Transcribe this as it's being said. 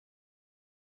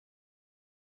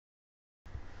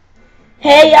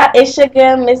Hey y'all, it's your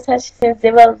girl Miss Hutchinson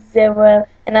 00,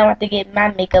 and I'm about to get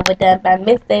my makeup done by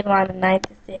Miss Davon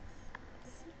 96.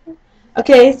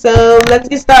 Okay, so let's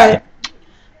get started.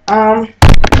 Um,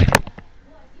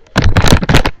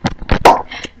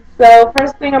 so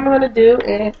first thing I'm gonna do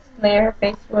is layer her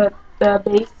face with the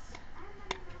base.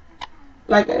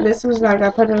 Like this was like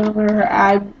I put it over her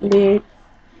eyelid,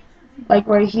 like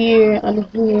right here, under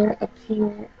here, up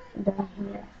here, and down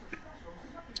here.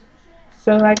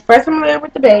 So like first I'm gonna layer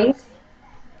with the base,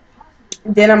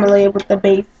 then I'm gonna layer with the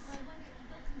base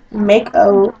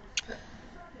makeup.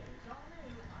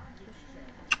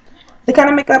 The kind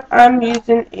of makeup I'm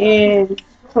using is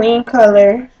Clean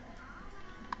Color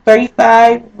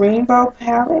 35 Rainbow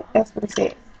Palette. That's what it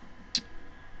says.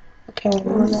 Okay,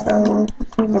 so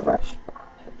clean the brush.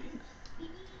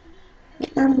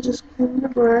 I'm just cleaning the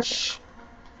brush.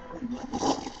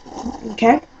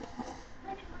 Okay.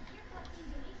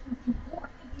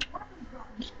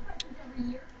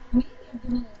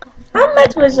 How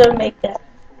much was your makeup?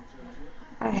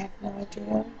 I have no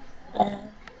idea. Uh,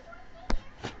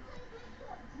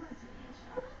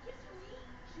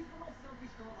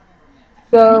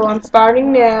 So I'm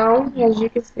starting now, as you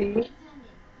can see.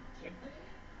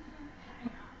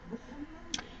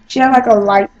 She has like a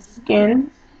light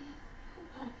skin,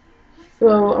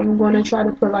 so I'm going to try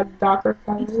to put like darker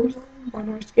colors on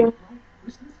her skin.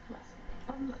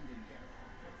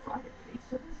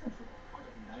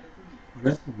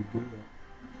 So,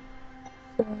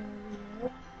 yeah.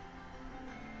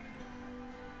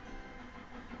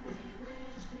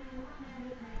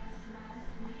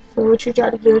 So what you try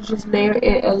to do is just layer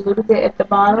it a little bit at the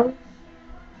bottom,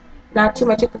 not too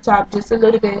much at the top, just a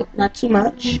little bit, not too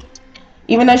much.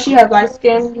 Even though she has light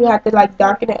skin, you have to like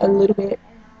darken it a little bit.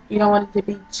 You don't want it to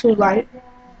be too light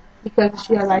because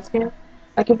she has light skin.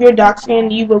 Like if you're dark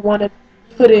skin, you would want to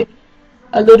put it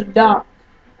a little dark.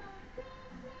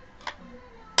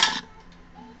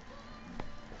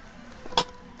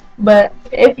 But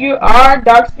if you are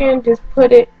dark skinned, just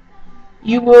put it.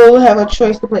 You will have a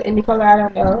choice to put any color, I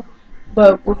don't know.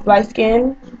 But with light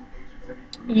skin,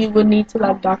 you would need to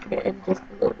like darken it in just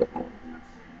a little bit more.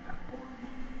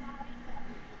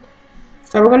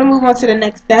 So we're gonna move on to the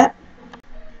next step.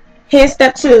 Here's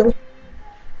step 2.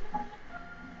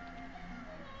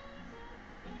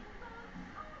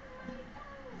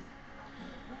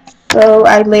 So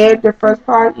I layered the first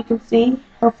part. You can see.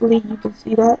 Hopefully you can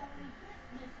see that.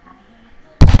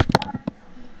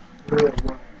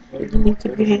 You need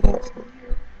to be that.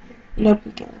 Nope,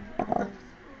 you can.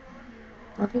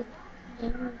 Okay.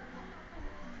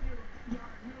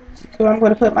 So I'm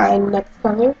gonna put my next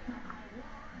color.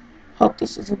 Hope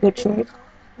this is a good choice.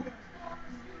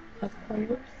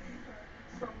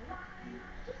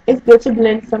 It's good to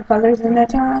blend some colors in at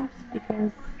times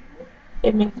because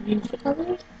it makes beautiful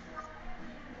colors.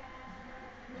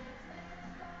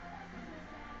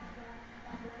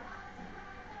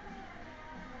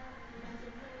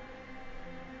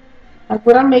 Like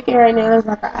what I'm making right now is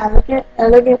like an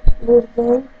elegant little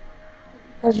thing,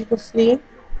 as you can see,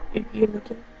 if you're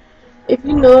looking. If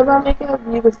you know about makeup,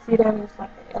 you would see that it's like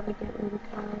an elegant little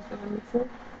colors that I'm mixing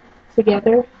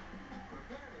together.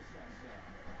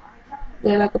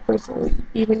 They're like a person would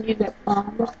even use that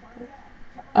bomb or something.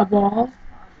 A ball,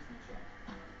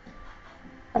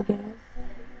 I guess.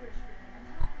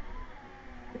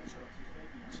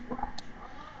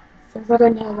 Since I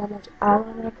didn't have that much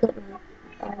eyeliner, I put my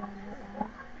eyeliner on.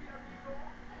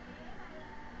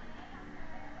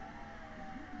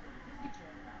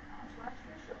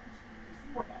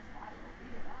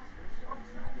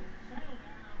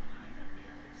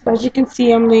 So as you can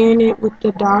see, I'm layering it with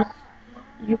the dark.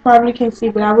 You probably can't see,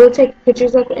 but I will take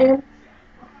pictures at the end.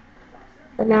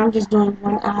 But now I'm just doing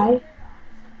one eye.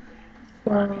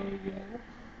 So yeah.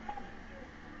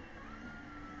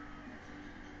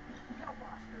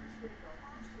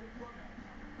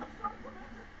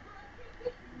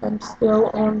 I'm still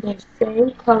on the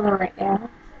same color right now.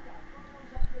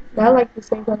 Not like the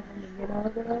same color from the middle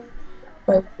of it,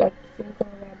 but it's like the same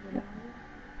color that I'm on.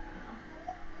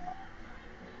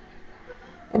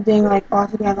 And then like all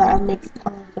together I mix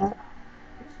colors up.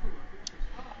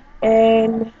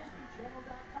 And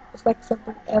it's like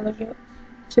something elegant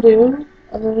to do.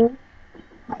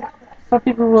 Some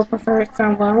people will prefer it,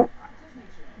 some won't.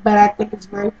 But I think it's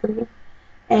very pretty.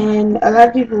 And a lot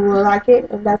of people will like it,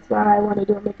 and that's why I want to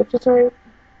do a makeup tutorial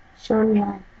showing you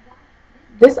how.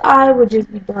 This eye would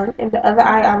just be done, and the other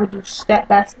eye I would do step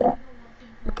by step.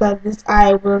 Because this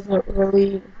eye wasn't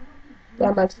really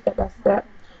that much step by step.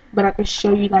 But I can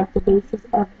show you like the basis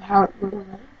of how it would look.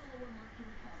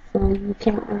 So you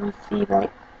can't really see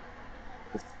like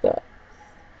the steps.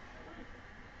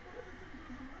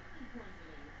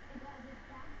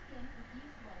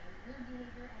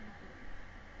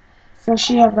 since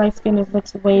she has light skin, it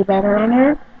looks way better on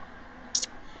her.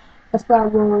 That's why I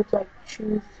will like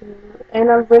choose to,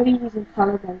 and I'm really using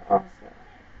color blend also.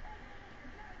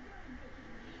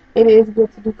 It is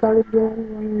good to do color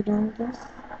blend when you're doing this.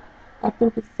 I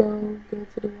think it's so good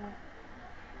to do that.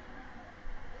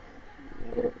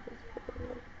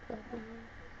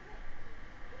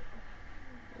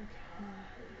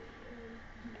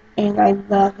 And I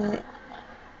love it.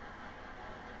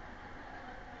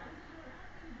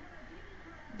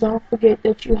 Don't forget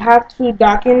that you have to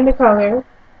darken the color.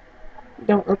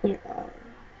 Don't open your eye.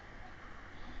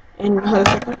 And hold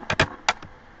a second.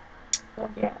 Oh,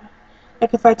 yeah.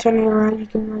 Like if I turn it around, you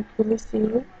can like really see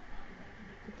it.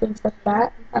 Things like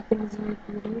that. I think it's really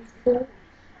beautiful.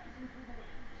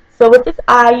 So with this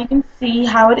eye, you can see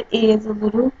how it is a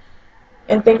little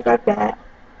and things like that.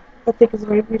 I think it's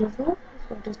very beautiful.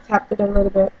 So I just tapped it a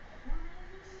little bit.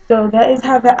 So that is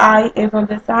how the eye is on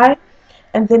this side.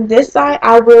 And then this side,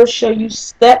 I will show you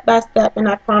step by step, and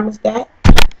I promise that.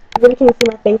 You really can't see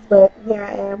my face, but here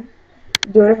I am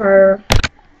doing her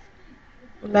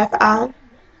left eye.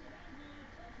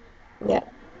 Yeah.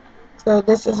 So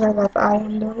this is her left eye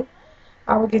I'm doing.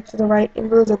 I will get to the right in a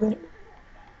little bit.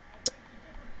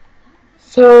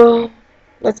 So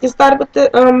let's get started with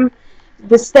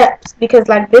the steps, because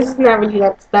like this is not really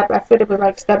like step by step, but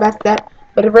like step by step.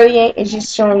 But it really ain't. It's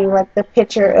just showing you like the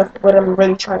picture of what I'm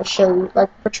really trying to show you, like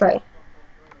portray.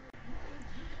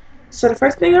 So the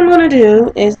first thing I'm going to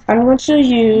do is I'm going to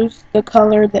use the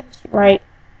color that's right.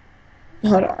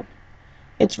 Hold on.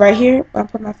 It's right here. I'll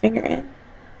put my finger in.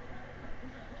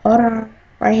 Hold on.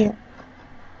 Right here.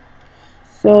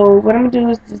 So what I'm going to do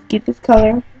is just get this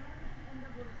color.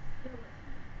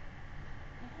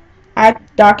 I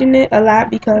darken it a lot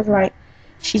because like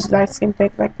she's light skin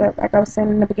thick like that. Like I was saying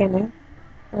in the beginning.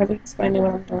 I'm really explaining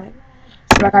what I'm doing.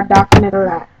 So like I darken it a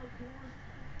lot.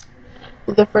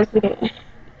 The first thing.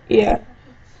 Yeah.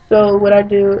 So what I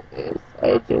do is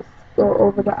I just go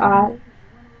over the eye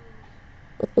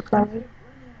with the color.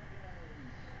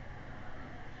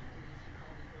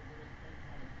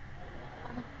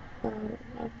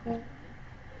 Okay.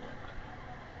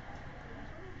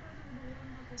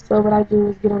 So what I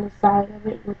do is get on the side of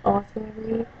it with also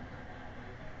red.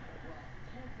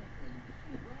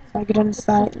 So I get on the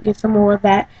side and get some more of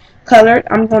that color.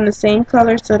 I'm going the same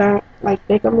color so don't like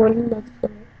think I'm going to the next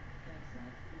color.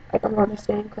 Like I'm going the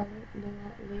same color and then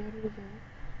I layer it again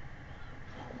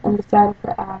on the side of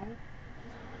the eye.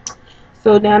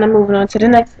 So now I'm moving on to the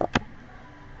next one.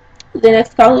 The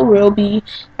next color will be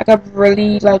like a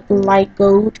really like light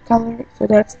gold color. So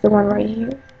that's the one right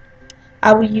here.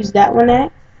 I will use that one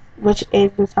next, which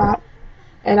is the top.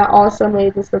 And I also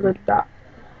made this a little dark.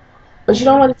 But you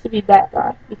don't want it to be that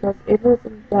dark because it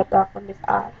isn't that dark on this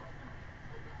eye.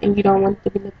 And you don't want it to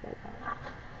be look that dark.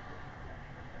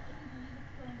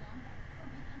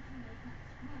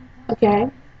 Okay?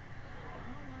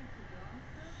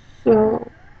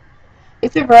 So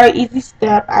it's a very easy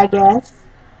step, I guess.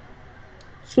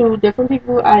 To different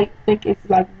people, I think it's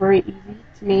like very easy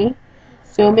to me.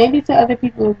 So maybe to other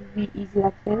people it would be easy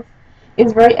like this.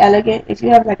 It's very elegant. If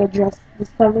you have like a dress this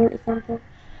color or something.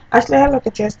 Actually, I had like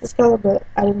a dress this color, but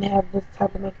I didn't have this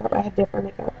type of makeup. I had different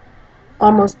makeup.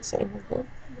 Almost the same as this.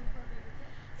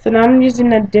 So now I'm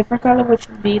using a different color, which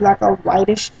would be like a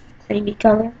whitish, creamy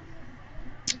color.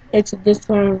 It's this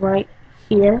one right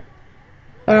here.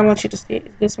 What I want you to see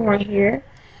is this one right here.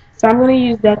 So I'm going to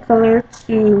use that color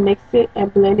to mix it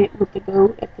and blend it with the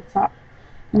gold at the top.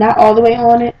 Not all the way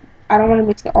on it. I don't want to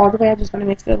mix it all the way. I just want to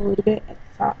mix it a little bit at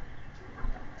the top.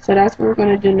 So that's what we're going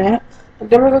to do next. And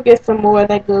then we're going to get some more of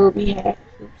that gold we had.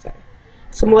 Oops, sorry.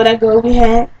 Some more of that gold we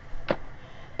had.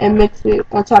 And mix it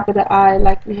on top of the eye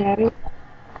like we had it.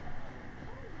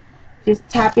 Just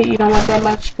tap it. You don't want that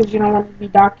much because you don't want it to be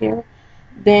darker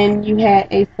than you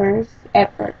had at first.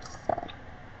 Sorry.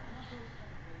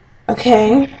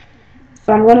 Okay.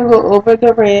 So I'm going to go over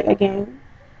the red again.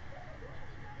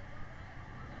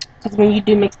 Because when you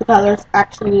do mix the colors,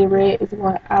 actually the red is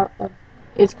going out of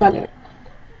its color.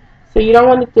 So you don't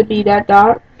want it to be that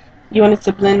dark. You want it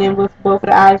to blend in with both of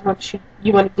the eyes, but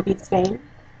you want it to be the same.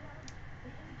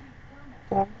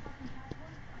 Okay.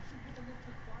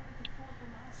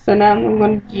 So now I'm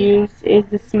going to use is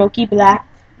the smoky black,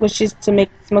 which is to make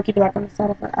smoky black on the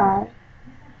side of her eye.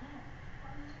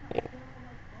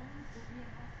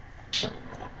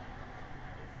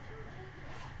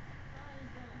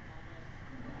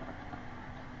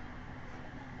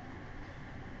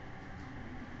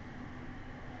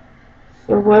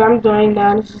 So what I'm doing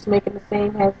now is just making the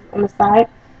same as on the side.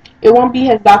 It won't be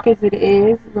as dark as it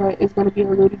is, but it's going to be a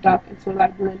little dark until I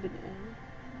blend it in.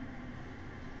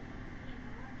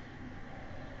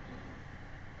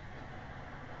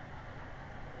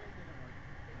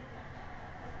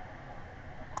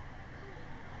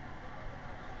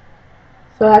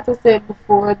 So as I said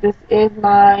before, this is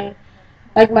my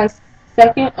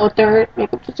second or third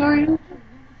makeup tutorial,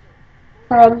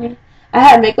 probably. I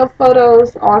had makeup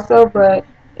photos also, but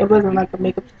it wasn't like a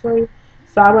makeup tutorial,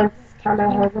 so I went kind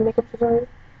of as a makeup tutorial.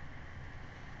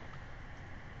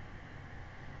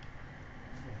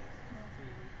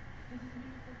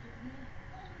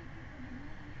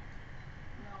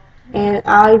 And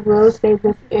I will say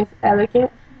this is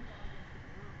elegant,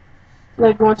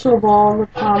 like going to a ball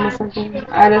with prom or something.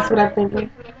 That's what I'm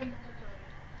thinking.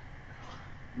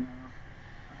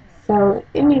 So,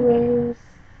 anyways,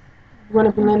 you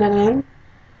want to blend it in.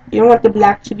 You don't want the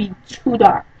black to be too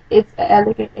dark. It's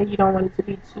elegant, and you don't want it to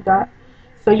be too dark.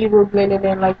 So you will blend it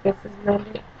in like this is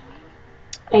blended,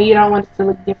 and you don't want it to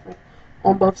look different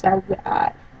on both sides of the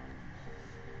eye.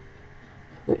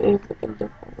 It is looking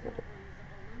different,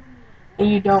 and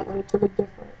you don't want it to look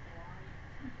different.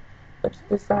 But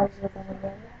this side is looking like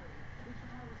that.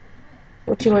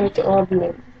 But you want it to all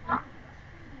blend.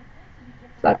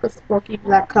 Like a smoky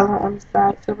black color on the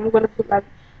side. So I'm going to put like,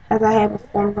 as I had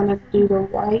before, I'm going to do the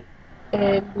white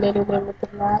and blend it in with the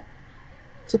black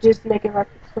to just make it like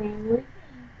a cream.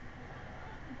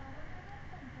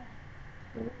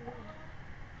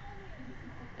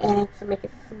 And to make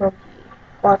it smoky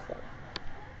also.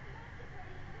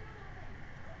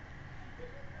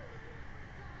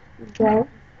 Okay.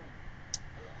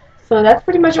 So that's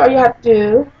pretty much all you have to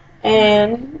do.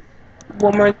 And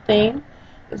one more thing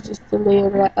is just to layer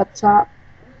that up top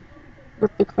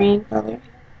with the cream color.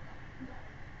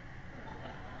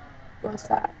 Both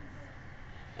sides.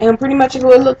 And pretty much it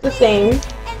will look the same.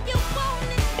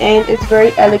 And it's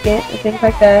very elegant and things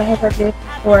like that, as I did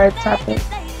before I top it.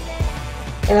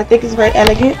 And I think it's very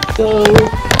elegant. So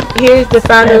here's the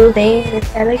final thing.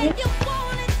 It's elegant.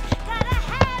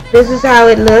 This is how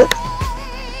it looks.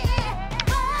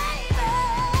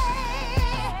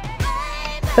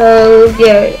 So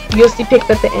yeah, you'll see pics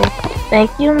at the end.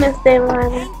 Thank you, Miss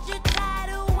Devon.